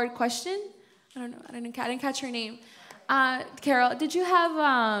award question. I don't know. I didn't catch her name. Carol, did you have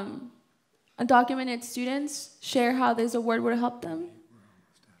undocumented students share how this award would help them?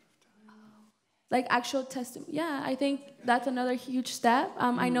 Like actual testimony. Yeah, I think that's another huge step.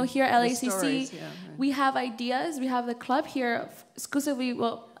 I know here at LACC, we have ideas. We have the club here exclusively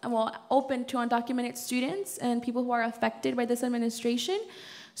open to undocumented students and people who are affected by this administration.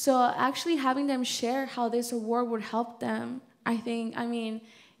 So actually having them share how this award would help them,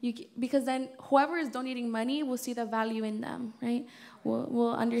 because then whoever is donating money will see the value in them, right?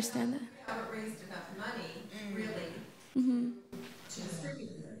 We'll understand that. Haven't raised enough money, really, to distribute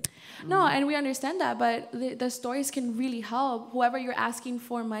it. No, and we understand that, but the stories can really help whoever you're asking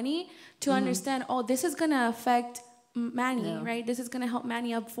for money to understand, this is going to affect Manny, right? This is going to help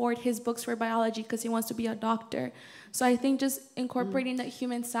Manny afford his books for biology because he wants to be a doctor. So I think just incorporating that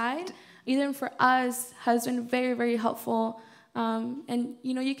human side, even for us, has been very, very helpful. And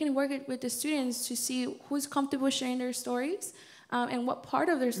you can work it with the students to see who's comfortable sharing their stories and what part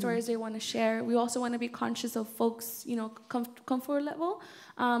of their stories they want to share. We also want to be conscious of folks, comfort level.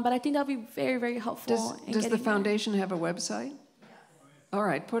 But I think that'll be very, very helpful. Does the foundation have a website? All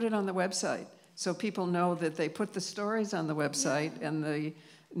right, put it on the website so people know that they put the stories on the website and the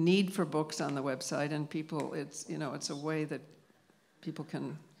need for books on the website, and people, it's a way that people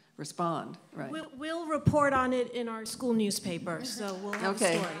can respond, right? We'll report on it in our school newspaper, so we'll have a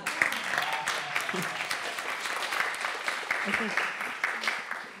story. I think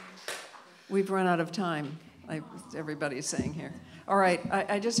we've run out of time, everybody's saying here. All right,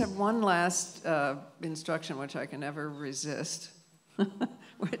 I just have one last instruction, which I can never resist,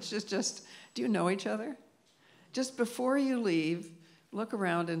 which is just, do you know each other? Just before you leave, look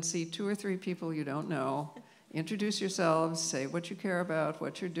around and see 2 or 3 people you don't know. Introduce yourselves, say what you care about,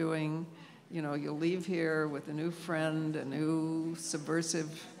 what you're doing. You'll leave here with a new friend, a new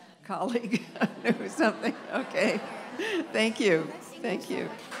subversive colleague, something. Okay. Thank you. Thank you.